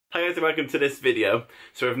Hi guys and welcome to this video.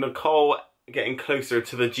 So with Nicole getting closer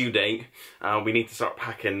to the due date, we need to start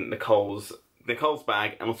packing Nicole's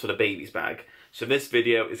bag and also the baby's bag. So this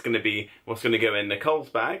video is going to be what's going to go in Nicole's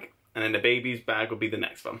bag, and then the baby's bag will be the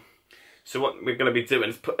next one. So what we're going to be doing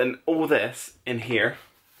is putting all this in here.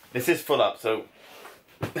 This is full up, so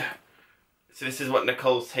this is what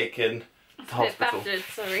Nicole's taken to hospital. A bit battered,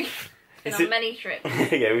 sorry. Been on many trips.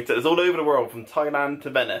 Yeah, we took this all over the world, from Thailand to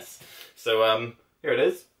Venice. So here it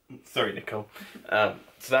is. Sorry, Nicole. So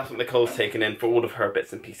that's what Nicole's taken in for all of her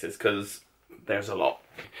bits and pieces, because there's a lot.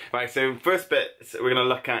 Right, so first bit we're going to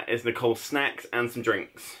look at is Nicole's snacks and some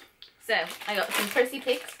drinks. So, I got some Percy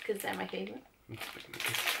Pigs, because they're my favourite.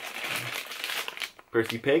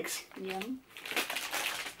 Percy Pigs? Yum.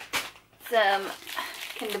 Some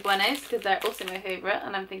Kinder Buenos, because they're also my favourite,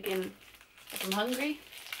 and I'm thinking if I'm hungry.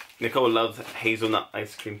 Nicole loves hazelnut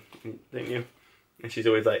ice cream, don't you? And she's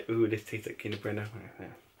always like, ooh, this tastes like Kinder Bueno.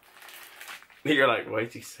 You're like, why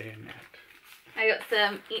is he saying that? I got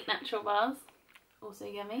some Eat Natural bars, also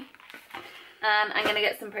yummy. And I'm going to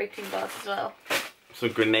get some protein bars as well. Some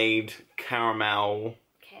Grenade Caramel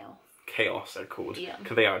Chaos they're called. Yeah.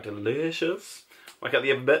 Because they are delicious. Like out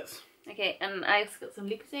the other bits. Okay, and I also got some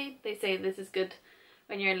Lucozade. They say this is good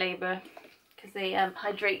when you're in labour, because they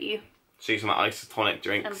hydrate you. So some isotonic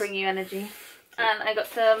drinks. And bring you energy. And I got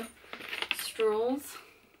some straws.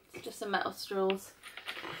 Just some metal straws.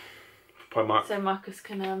 Mark. So Marcus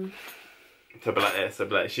can So be like this, so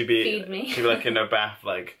be like, she'd be like in her bath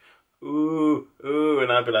like, ooh, ooh, and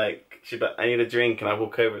I'd be like, she'd be like, I need a drink, and I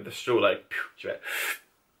walk over with the straw like, pew, she'd be like,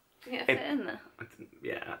 you get a fit in there.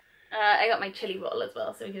 Yeah. I got my Chilli bottle as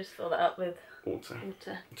well, so we can just fill that up with water.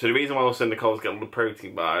 So the reason why also Nicole's getting all the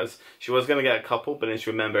protein bars, she was going to get a couple, but then she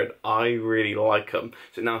remembered, I really like them,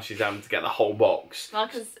 so now she's having to get the whole box.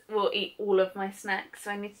 Marcus will eat all of my snacks,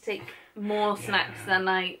 so I need to take more snacks than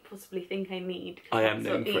I possibly think I need. I am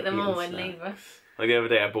known for eat them all in snacks. labour. Like the other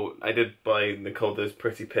day I did buy Nicole those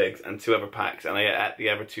Pretty Pigs and 2 other packs, and I ate the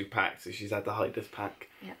other 2 packs, so she's had to hide this pack.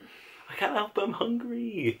 Yeah. I can't help, I'm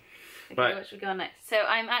hungry. Okay, right. What should we go on next? So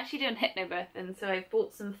I'm actually doing hypnobirthing, so I've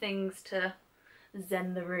bought some things to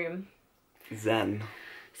zen the room. Zen.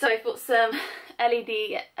 So I bought some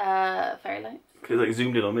LED fairy lights. Because like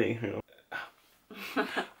zoomed in on me.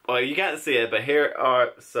 Well, you can't see it, but here are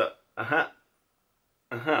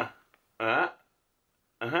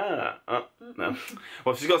no.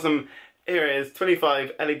 Well, she's got some. Here it is,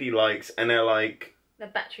 25 LED lights, and they're like. They're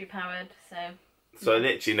battery powered, so. So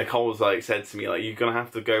literally, Nicole's like said to me like, "You're gonna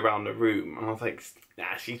have to go around the room," and I was like,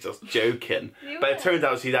 "Nah, she's just joking." But it turns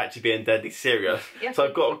out she's actually being deadly serious. Yep. So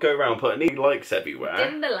I've got to go around putting these lights everywhere.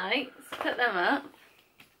 Dim the lights, put them up.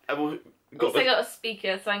 Also got a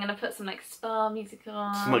speaker, so I'm gonna put some like spa music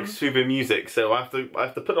on. Some like soothing music. So I have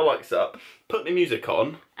to put the lights up, put the music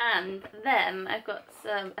on, and then I've got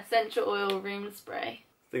some essential oil room spray.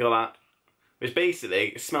 Think of that. Which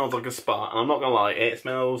basically smells like a spa, and I'm not gonna lie, it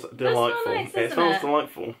smells delightful. Nice, it smells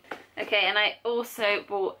delightful. Okay, and I also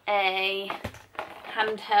bought a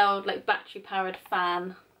handheld, like battery powered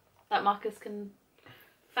fan that Marcus can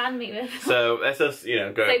fan me with. So let's just,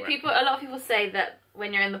 go. So a lot of people say that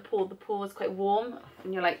when you're in the pool is quite warm,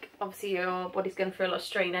 and you're like, obviously your body's going through a lot of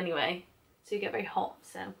strain anyway, so you get very hot.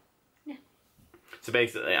 So. So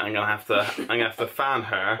basically, I'm gonna have to fan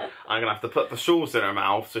her. I'm gonna have to put the straws in her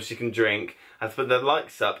mouth so she can drink. I have to put the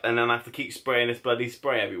lights up, and then I have to keep spraying this bloody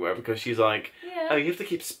spray everywhere because she's like, "Oh, you have to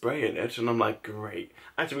keep spraying it," and I'm like, "Great."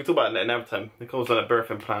 Actually, we talk about it another time. Nicole's done a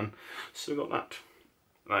birthing plan, so we got that.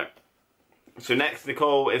 Right. So next,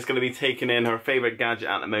 Nicole is gonna be taking in her favourite gadget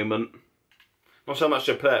at the moment. Not so much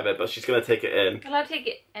to play with it, but she's gonna take it in. Well, I'll take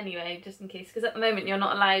it anyway, just in case, because at the moment you're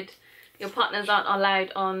not allowed. Your partners aren't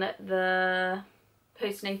allowed on the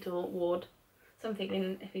postnatal ward, so I'm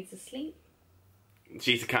thinking if he's asleep.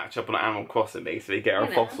 She needs to catch up on Animal Crossing, basically, get her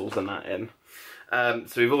fossils and that in.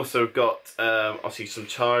 So we've also got obviously some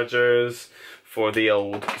chargers for the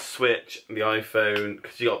old Switch, the iPhone,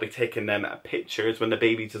 because you got to be taking them at pictures when the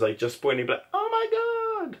baby's just born, and you'd be like, oh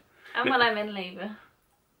my god! And when I'm in labour.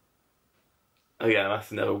 Oh yeah,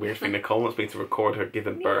 that's another weird thing. Nicole wants me to record her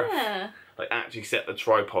giving birth. Yeah. Like actually set the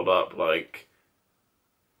tripod up, like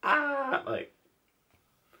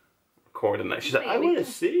recording that. She's like, I want to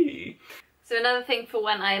see. So another thing for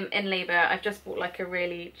when I'm in labour, I've just bought like a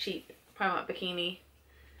really cheap Primark bikini.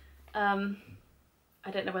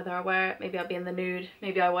 I don't know whether I wear it. Maybe I'll be in the nude.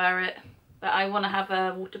 Maybe I wear it. But I want to have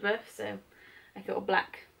a water birth, so I thought a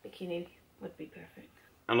black bikini would be perfect.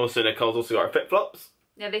 And also Nicole's also got her flip-flops.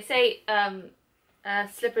 Yeah, they say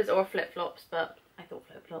slippers or flip-flops, but I thought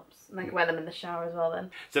flip-flops. And I could wear them in the shower as well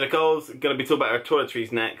then. So Nicole's going to be talking about her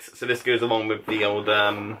toiletries next. So this goes along with the old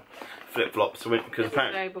flip-flops. Because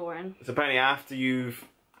apparently, very boring. So apparently after you've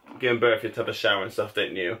given birth, you have to have a shower and stuff,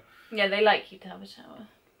 don't you? Yeah, they like you to have a shower.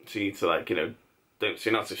 So you need to, like, you know, so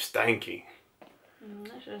you're not so stanky.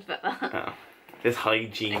 I should respect that. Oh. There's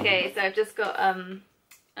hygiene. Okay, so I've just got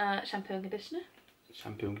shampoo and conditioner.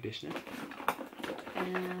 Shampoo and conditioner.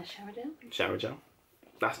 Shower gel. Shower gel.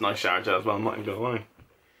 That's nice shower gel as well, I'm not even going to lie.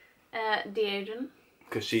 Deodorant.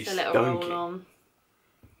 Because she's a little stinky. roll on.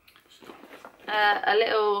 A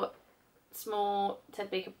little small Ted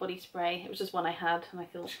Baker body spray. It was just one I had and I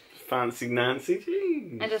thought... Fancy Nancy.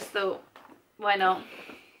 Jeez. I just thought, why not?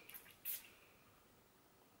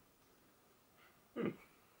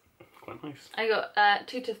 Quite nice. I got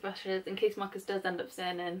 2 toothbrushes in case Marcus does end up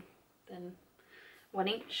staying in, then 1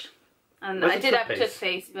 each. And Where's I the did have toothpaste?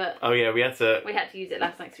 toothpaste, but Oh yeah, we had to use it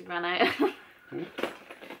last night because we ran out.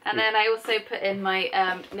 And then I also put in my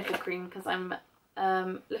nipple cream because I'm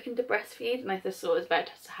looking to breastfeed, and I just thought it was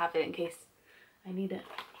better to have it in case I need it.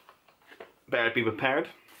 better be prepared.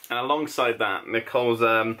 And alongside that, Nicole's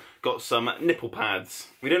got some nipple pads.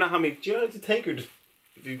 We don't know how many. Do you know how to take her?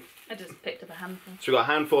 I just picked up a handful. So we got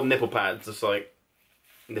a handful of nipple pads, just like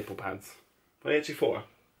nipple pads. What are they actually for?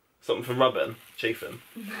 Something for rubbing, chafing.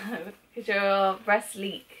 No, because your breasts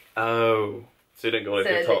leak. Oh, so you don't go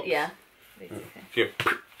over your tops. Yeah, basically. Here.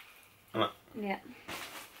 Yeah.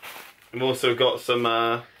 We've also got some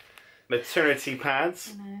maternity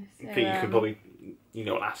pads. I know. So, I think you could probably, you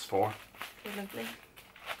know what that's for. Lovely.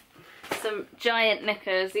 Some giant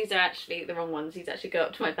knickers. These are actually the wrong ones. These actually go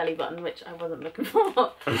up to my belly button, which I wasn't looking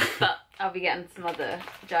for. But I'll be getting some other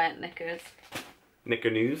giant knickers.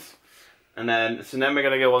 Knicker news. And then we're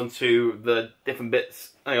going to go on to the different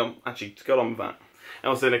bits. Hang on, actually, to go on with that. And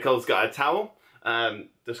also Nicole's got a towel,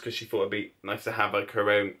 just because she thought it'd be nice to have like her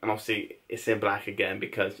own. And obviously it's in black again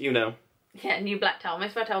because, you know. Yeah, new black towel.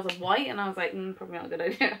 Most of our towels are white, and I was like, probably not a good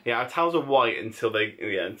idea. Yeah, our towels are white until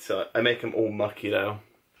until I make them all mucky though.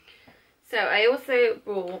 So I also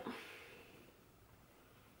brought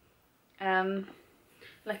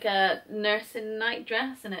like a nursing night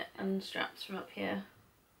dress, and it unstraps from up here.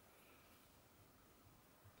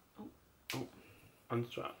 Oh,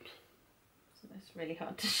 unstrapped. So it's really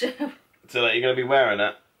hard to show. So like, you're going to be wearing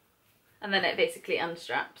it. And then it basically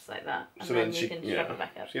unstraps like that, and So then then you can strap it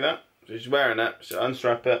back up. See that? So she's wearing it, she'll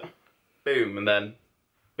unstrap it, boom, and then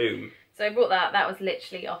boom. So I bought that. That was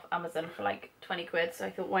literally off Amazon for like 20 quid, so I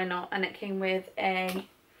thought why not? And it came with a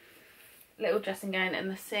little dressing gown in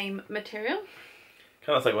the same material.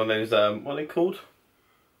 Kind of like one of those, what are they called?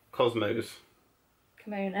 Cosmos.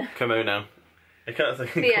 Kimono. Kimono. It kind of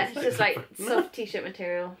like Yeah, it's just like soft t-shirt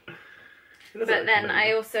material. But then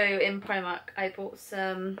I also, in Primark, I bought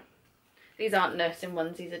some, these aren't nursing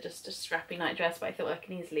ones, these are just a strappy night dress, but I thought I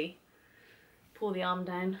can easily pull the arm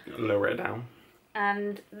down. Lower it down.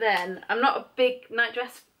 And then, I'm not a big night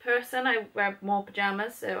dress person, I wear more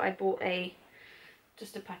pyjamas, so I bought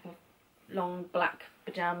just a pack of long black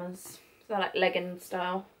pyjamas, so they're like legging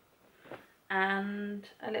style, and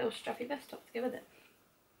a little strappy vest top to go with it.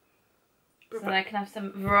 So then I can have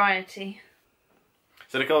some variety.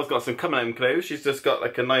 So Nicole's got some coming home clothes, she's just got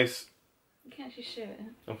like a nice... You can actually show it.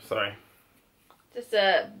 Oh, sorry. Just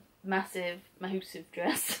a massive, massive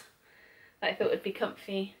dress that I thought would be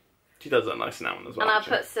comfy. She does that nice now as well. And I'll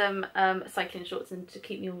put some cycling shorts in to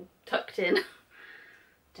keep me all tucked in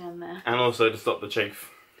down there. And also to stop the chafe.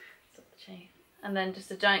 Stop the chafe. And then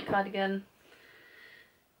just a giant cardigan.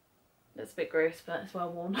 That's a bit gross, but it's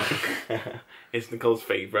well worn. It's Nicole's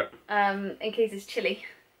favourite. In case it's chilly.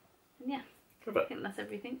 And yeah, I think that's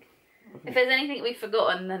everything. If there's anything we've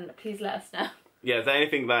forgotten, then please let us know. Yeah, is there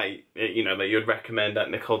anything that you know that you'd recommend that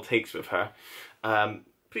Nicole takes with her?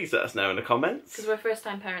 Please let us know in the comments. Because we're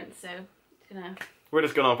first-time parents, so you know. We're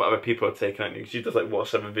just going off what other people are taking, aren't you? She does like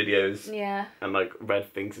watch other videos. Yeah. And like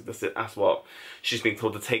read things. That's what she's been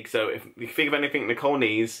told to take. So if you think of anything Nicole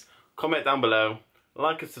needs, comment down below.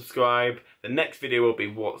 Like and subscribe. The next video will be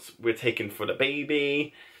what we're taking for the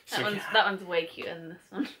baby. So that one's way cuter than this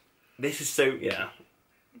one. This is so, yeah.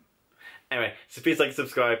 Anyway, so please like and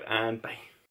subscribe, and bye.